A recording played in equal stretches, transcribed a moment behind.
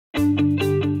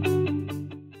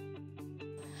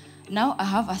Now I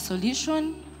have a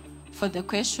solution for the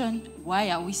question, why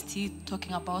are we still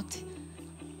talking about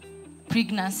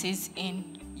pregnancies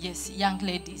in, young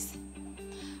ladies?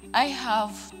 I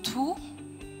have two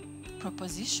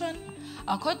propositions.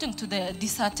 According to the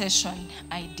dissertation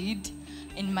I did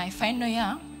in my final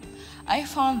year, I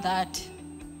found that,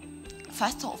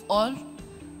 first of all,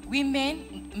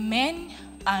 men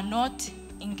are not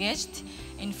engaged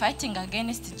in fighting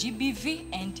against GBV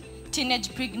and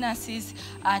teenage pregnancies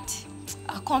at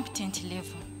a competent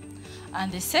level.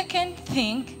 And the second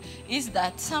thing is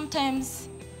that sometimes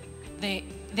the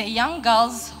young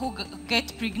girls who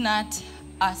get pregnant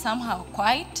are somehow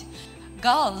quiet.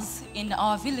 Girls in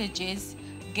our villages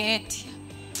get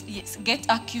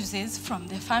accusations from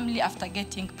the family after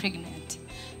getting pregnant.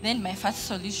 Then my first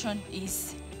solution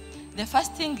is, the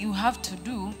first thing you have to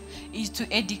do is to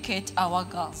educate our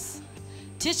girls.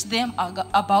 Teach them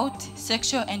about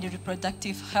sexual and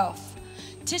reproductive health.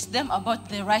 Teach them about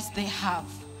the rights they have.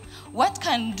 What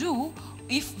can do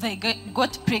if they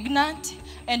got pregnant,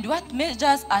 and what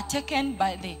measures are taken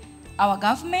by our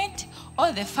government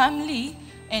or the family,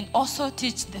 and also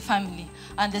teach the family.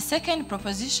 And the second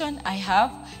proposition I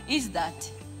have is that,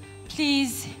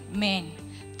 please, men,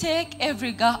 take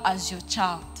every girl as your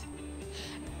child.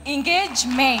 Engage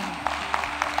men.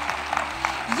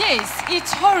 Yes,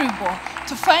 it's horrible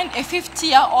to find a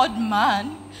 50-year-old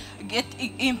man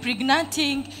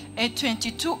impregnating a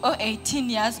 22 or 18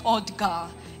 years old girl.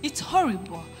 It's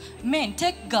horrible. Men,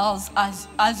 take girls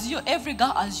every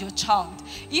girl as your child.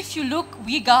 If you look,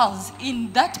 we girls,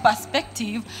 in that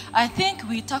perspective, I think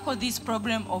we tackle this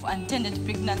problem of unintended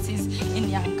pregnancies in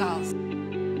young girls.